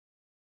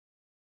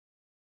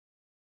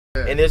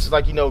And it's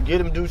like, you know,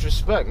 give them dudes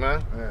respect,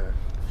 man. Yeah.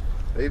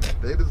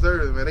 They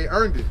deserve it, man. They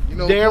earned it. You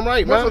know, damn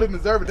right, man. Most of them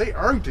deserve it. They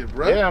earned it,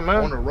 bro. Yeah,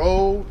 man. On the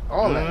road,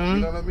 all that.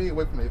 You know what I mean?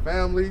 Away from their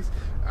families.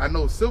 I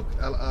know Silk.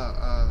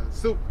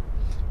 Silk.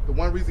 The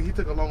one reason he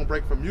took a long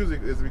break from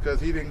music is because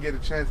he didn't get a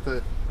chance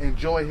to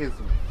enjoy his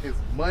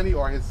money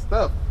or his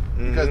stuff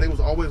because they was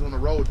always on the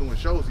road doing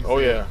shows. He said,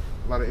 yeah.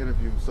 A lot of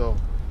interviews. So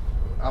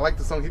I like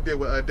the song he did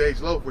with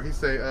Dej Loaf where he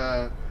say,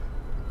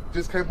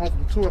 just came home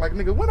from tour like,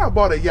 nigga, when I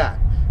bought a yacht.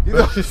 You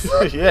know?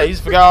 Yeah, he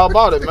forgot all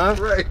about it, man.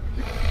 Right.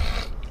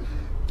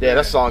 Yeah,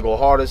 that song go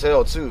hard as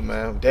hell too,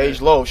 man.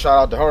 Dej Loaf, shout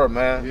out to her,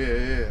 man.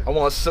 Yeah. I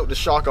want to Silk the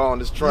Shocker on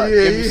this track.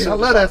 Yeah. I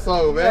love that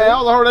song, man. Yeah,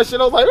 I heard that shit.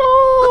 I was like,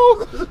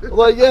 oh, I was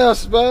like,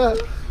 yes, man.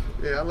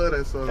 Yeah, I love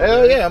that song.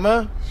 Hell yeah,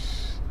 man.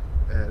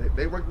 Yeah,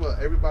 they work with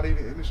everybody in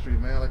the industry,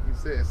 man. Like you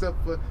said,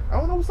 except for I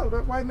don't know what's up.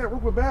 Why not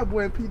work with Bad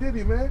Boy and P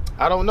Diddy, man?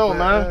 I don't know,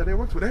 man. They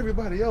worked with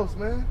everybody else,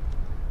 man.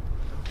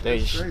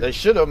 They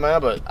should have, man,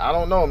 but I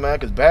don't know, man,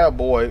 because Bad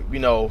Boy, you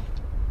know,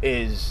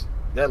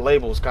 that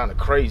label is kind of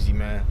crazy,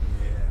 man.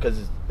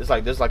 Because it's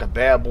like there's like a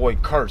Bad Boy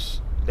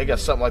curse. They got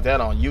something like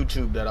that on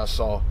YouTube that I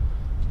saw.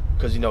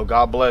 Because, you know,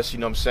 God bless, you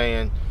know what I'm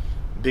saying,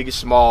 Biggie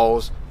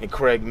Smalls and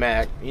Craig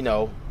Mack, you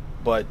know.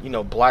 But, you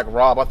know, Black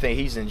Rob, I think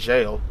he's in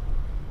jail.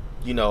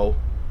 You know,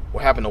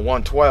 what happened to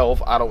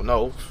 112, I don't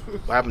know.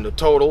 What happened to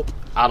Total,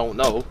 I don't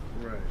know.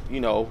 Right.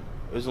 You know,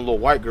 there's some little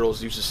white girls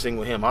who used to sing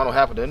with him. I don't know what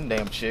happened to them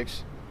damn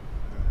chicks.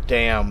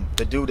 Damn,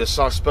 the dude that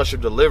sung Special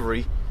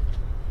Delivery,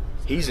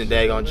 he's in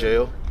daggone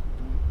jail.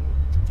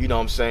 You know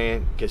what I'm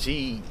saying? Because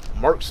he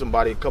murked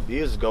somebody a couple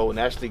years ago and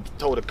actually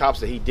told the cops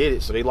that he did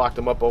it, so they locked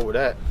him up over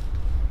that.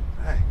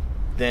 Hey.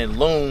 Then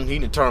Loon, he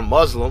done turned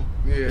Muslim.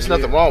 There's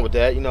nothing wrong with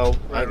that, you know.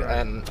 Right.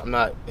 And I'm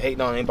not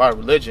hating on anybody's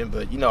religion,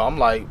 but, you know, I'm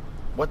like,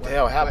 what the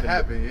hell happened? What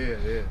happened?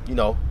 Yeah. You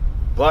know.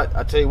 But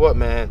I tell you what,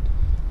 man,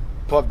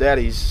 Puff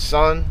Daddy's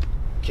son,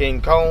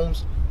 King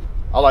Combs,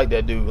 I like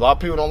that dude. A lot of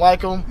people don't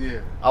like him.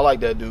 Yeah. I like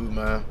that dude,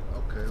 man.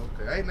 Okay.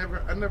 I never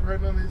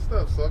heard none of his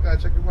stuff, so I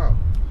gotta check him out.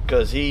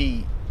 Cause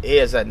he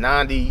has that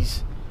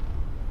 90s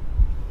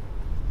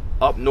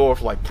up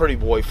north like pretty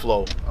boy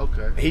flow.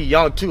 Okay. He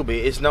young too, but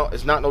it's not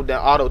no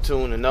damn auto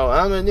tune and no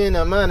nothing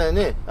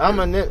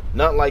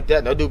like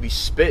that. That dude be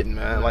spitting,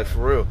 man, like for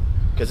real.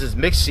 Cause his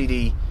mix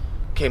CD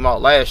came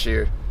out last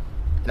year,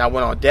 and I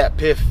went on Dat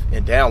Piff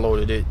and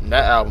downloaded it, and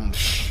that album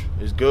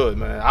is good,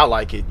 man. I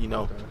like it, you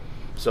know. Okay.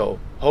 So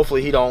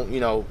hopefully he don't, you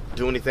know,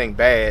 do anything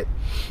bad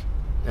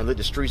and let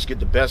the streets get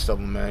the best of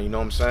him, man. You know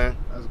what I'm saying?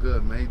 That's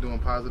good, man. He doing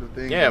positive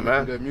things. Yeah, He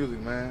man. making good music,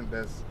 man.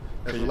 That's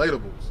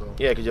relatable. So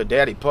yeah, because your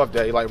daddy, Puff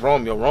Daddy, like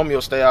Romeo.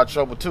 Romeo stay out of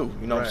trouble too.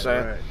 You know what I'm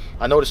saying? Right.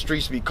 I know the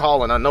streets be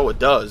calling. I know it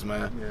does,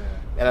 man. Yeah.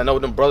 And I know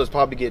them brothers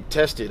probably get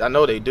tested. I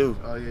know they do.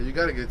 Oh yeah, you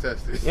gotta get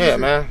tested. Yeah,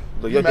 man.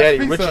 Look, your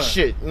daddy rich as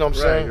shit. You know what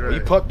I'm saying? Right.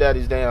 You Puff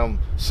Daddy's damn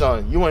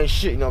son. You ain't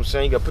shit. You know what I'm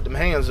saying? You gotta put them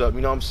hands up.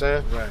 You know what I'm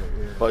saying? Right.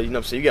 Yeah. But you know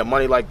what I'm saying? You got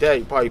money like that,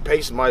 you probably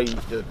pay somebody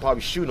to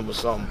probably shoot him or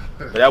something.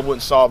 But that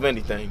wouldn't solve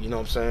anything. You know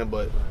what I'm saying?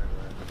 But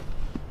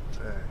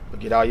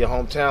get out of your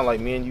hometown, like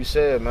me and you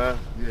said, man.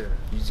 Yeah.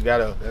 You just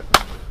gotta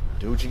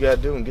do what you gotta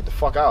do and get the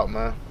fuck out,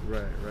 man.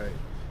 Right.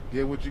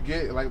 Get what you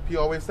get. Like P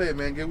always say,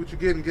 man, get what you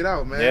get and get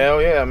out, man.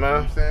 Hell yeah, You know man.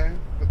 what I'm saying?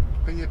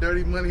 Clean your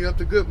dirty money up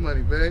to good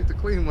money, man. To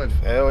clean money.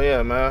 Hell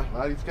yeah, man. A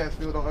lot of these cats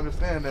still don't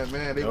understand that,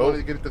 man. They Nope. want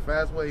to get it the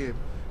fast way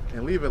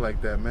and leave it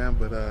like that, man.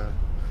 But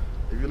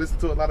if you listen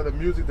to a lot of the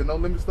music, the No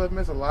Limit stuff, man,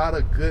 there's a lot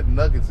of good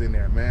nuggets in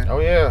there, man. Oh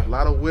yeah. A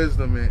lot of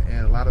wisdom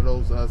and a lot of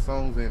those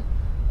songs and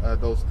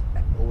those,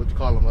 what you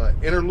call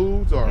them,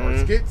 interludes or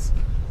skits.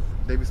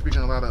 They be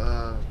speaking a lot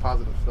of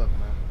positive stuff,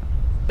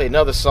 man.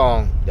 Another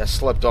song that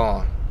slept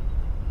on.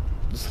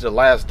 This is the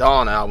Last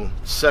Dawn album,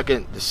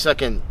 the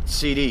second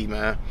CD,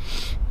 man.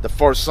 The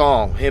first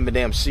song, him and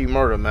damn C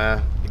Murder,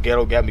 man. The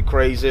Ghetto Got Me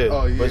Crazy.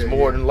 Oh, yeah, but it's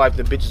more than life,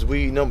 the bitches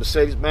weed, no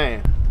Mercedes,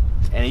 man.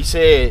 And he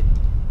said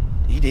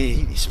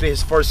he spent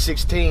his first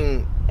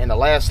 16 and the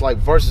last like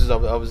verses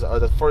of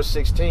the first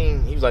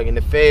 16. He was like, in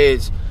the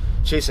feds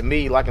chasing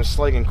me like I'm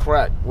slinging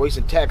crack,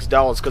 wasting tax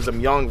dollars because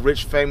I'm young,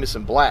 rich, famous,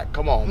 and black.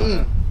 Come on,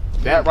 man.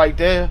 That right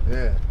there.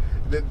 Yeah.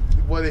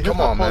 Well, the hip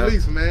Come on, hop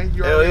police, man.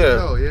 You Hell already yeah.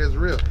 know. Yeah, it's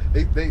real.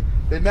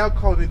 They now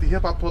calling it the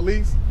hip hop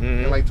police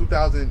in like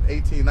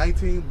 2018,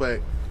 19, but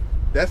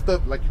that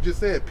stuff, like you just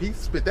said, Pete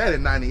spit that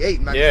in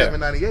 98, 97,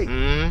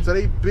 98. So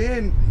they've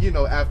been, you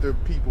know, after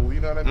people,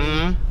 you know what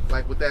I mean?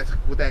 Like with that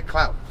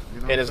clout.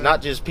 You know And it's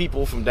not just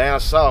people from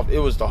down south. It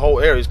was the whole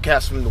area. It's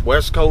cats from the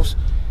West Coast,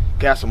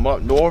 cats from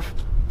up north.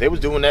 They was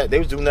doing that. They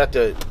was doing that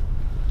to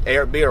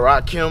Eric B. or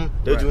Rakim.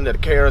 They were doing that to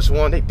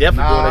KRS-One. They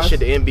definitely doing that shit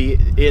to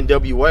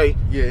NWA.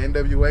 Yeah,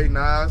 NWA,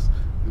 Nas,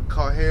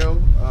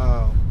 Carhell.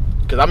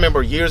 Because I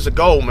remember years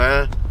ago,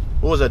 man,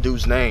 what was that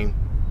dude's name?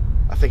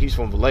 I think he's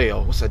from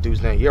Vallejo. What's that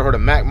dude's name? You ever heard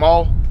of Mac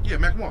Mall? Yeah,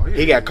 Mac Mall. Yeah,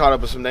 he got caught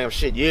up in some damn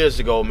shit years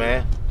ago,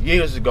 man.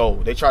 Years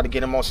ago. They tried to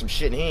get him on some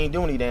shit, and he ain't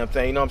doing any damn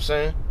thing, you know what I'm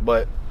saying?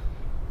 But,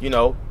 you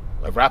know,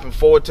 like Rapping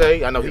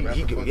Forte, I know he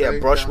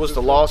had Brush Was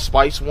the Law,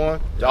 Spice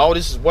One. All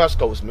this is West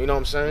Coast, you know what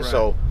I'm saying? Right.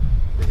 So,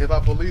 The hip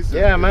hop police.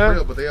 Yeah, man.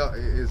 Real, but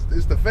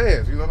it's the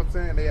feds. You know what I'm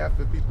saying? They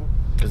after people.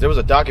 Because there was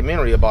a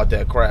documentary about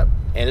that crap,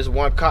 and this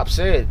one cop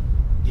said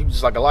he was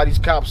just like, a lot of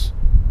these cops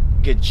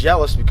get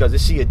jealous because they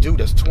see a dude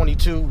that's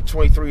 22,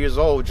 23 years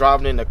old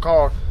driving in a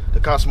car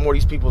that costs more of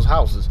these people's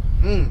houses.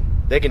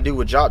 They can do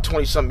a job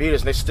 20-something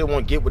years and they still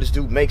won't get what this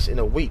dude makes in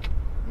a week.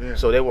 Yeah.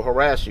 So they will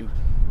harass you.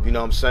 You know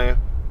what I'm saying?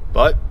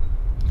 But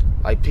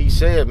like P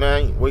said,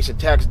 man, wasting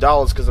tax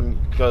dollars because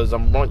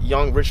I'm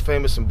young, rich,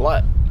 famous, and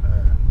black.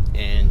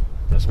 And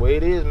that's the way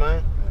it is,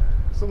 man.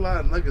 It's a lot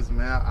of nuggets,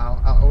 man.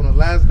 I on the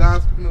last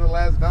dime, speaking of the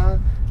last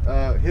dime,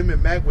 him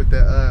and Mac with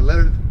the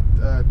letter,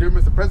 Dear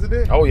Mr.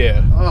 President. Oh,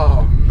 yeah.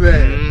 Oh,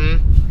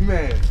 man.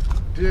 Man.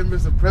 Dear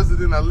Mr.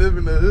 President, I live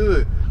in the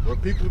hood where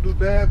people do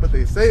bad, but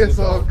they say it's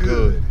all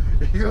good.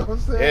 You know what I'm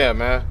saying? Yeah,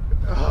 man.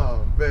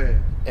 Oh,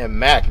 man. And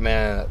Mac,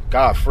 man.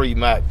 God free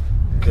Mac.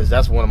 Because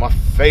that's one of my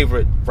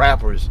favorite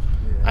rappers.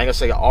 Yeah. I ain't gonna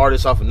say an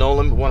artist off of No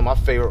Limit, but one of my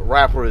favorite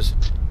rappers,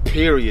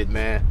 period,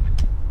 man.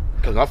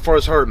 Because when I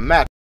first heard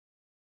Mac,